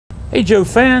Hey Joe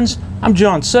fans, I'm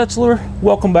John Setzler.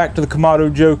 Welcome back to the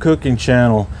Kamado Joe Cooking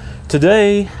channel.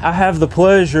 Today I have the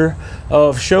pleasure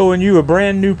of showing you a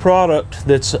brand new product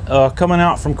that's coming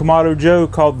out from Kamado Joe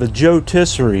called the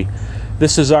JOETISSERIE.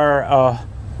 This is our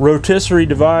rotisserie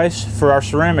device for our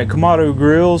ceramic Kamado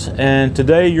grills, and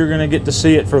today you're going to get to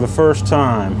see it for the first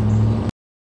time.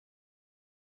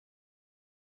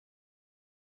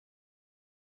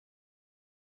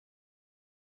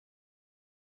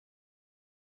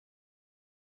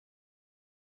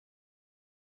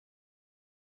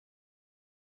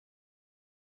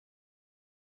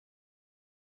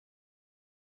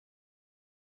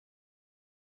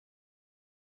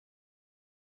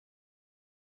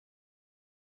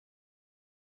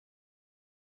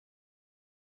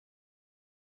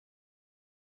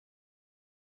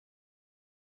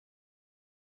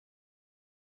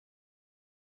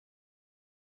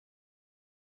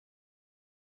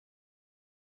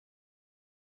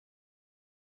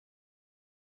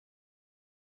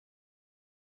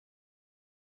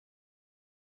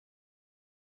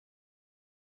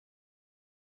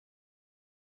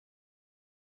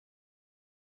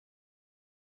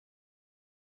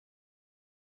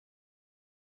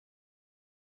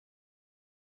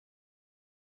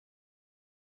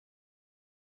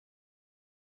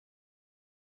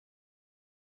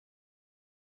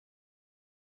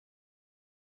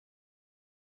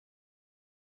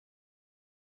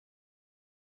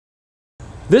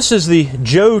 This is the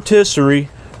JOETISSERIE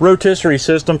rotisserie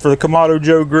system for the Kamado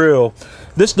Joe grill.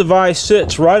 This device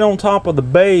sits right on top of the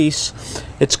base.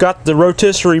 It's got the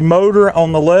rotisserie motor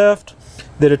on the left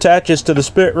that attaches to the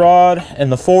spit rod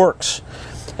and the forks,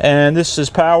 and this is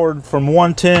powered from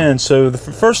 110. So the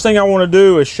first thing I want to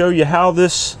do is show you how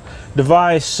this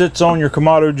device sits on your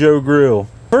Kamado Joe grill.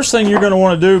 First thing you're going to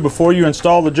want to do before you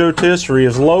install the JOETISSERIE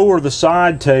is lower the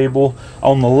side table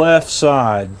on the left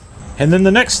side. And then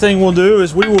the next thing we'll do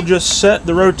is we will just set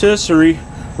the rotisserie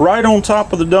right on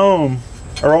top of the dome,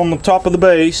 or on the top of the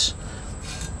base,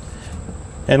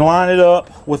 and line it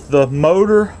up with the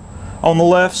motor on the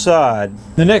left side.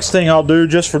 The next thing I'll do,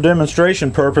 just for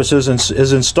demonstration purposes,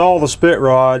 is install the spit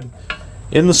rod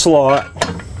in the slot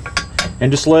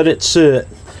and just let it sit.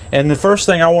 And the first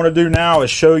thing I want to do now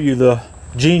is show you the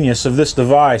genius of this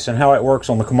device and how it works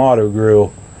on the Kamado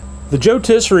grill. The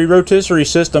JOETISSERIE rotisserie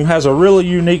system has a really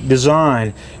unique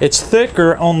design. It's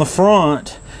thicker on the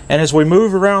front, and as we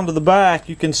move around to the back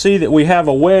you can see that we have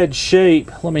a wedge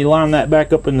shape. Let me line that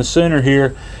back up in the center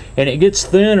here, and it gets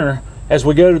thinner as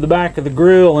we go to the back of the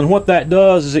grill, and what that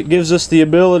does is it gives us the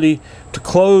ability to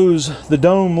close the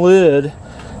dome lid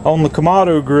on the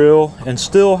Kamado grill and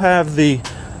still have the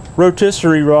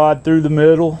rotisserie rod through the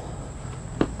middle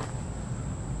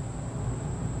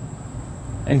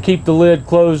and keep the lid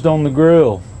closed on the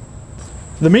grill.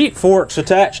 The meat forks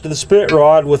attached to the spit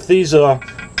rod with these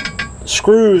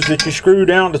screws that you screw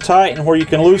down to tighten, where you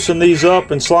can loosen these up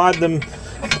and slide them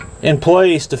in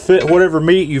place to fit whatever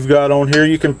meat you've got on here.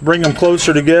 You can bring them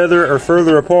closer together or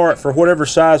further apart for whatever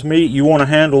size meat you want to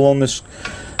handle on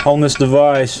this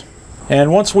device.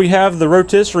 And once we have the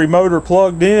rotisserie motor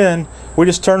plugged in, we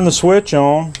just turn the switch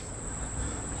on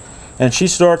and she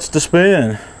starts to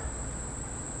spin.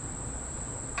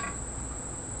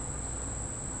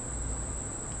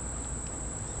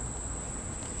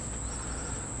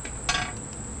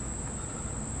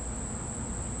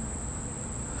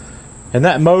 And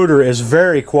that motor is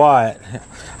very quiet.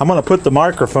 I'm going to put the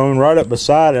microphone right up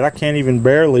beside it. I can't even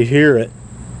barely hear it.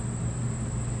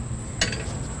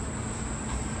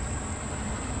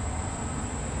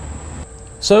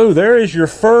 So there is your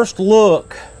first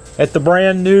look at the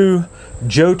brand new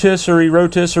JOETISSERIE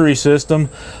rotisserie system.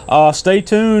 Stay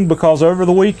tuned, because over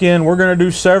the weekend we're going to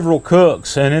do several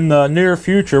cooks, and in the near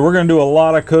future we're going to do a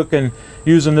lot of cooking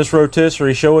using this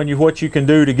rotisserie, showing you what you can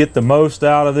do to get the most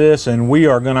out of this, and we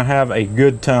are going to have a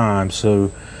good time.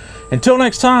 So until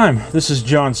next time, this is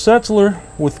John Setzler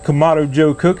with Kamado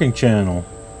Joe Cooking Channel.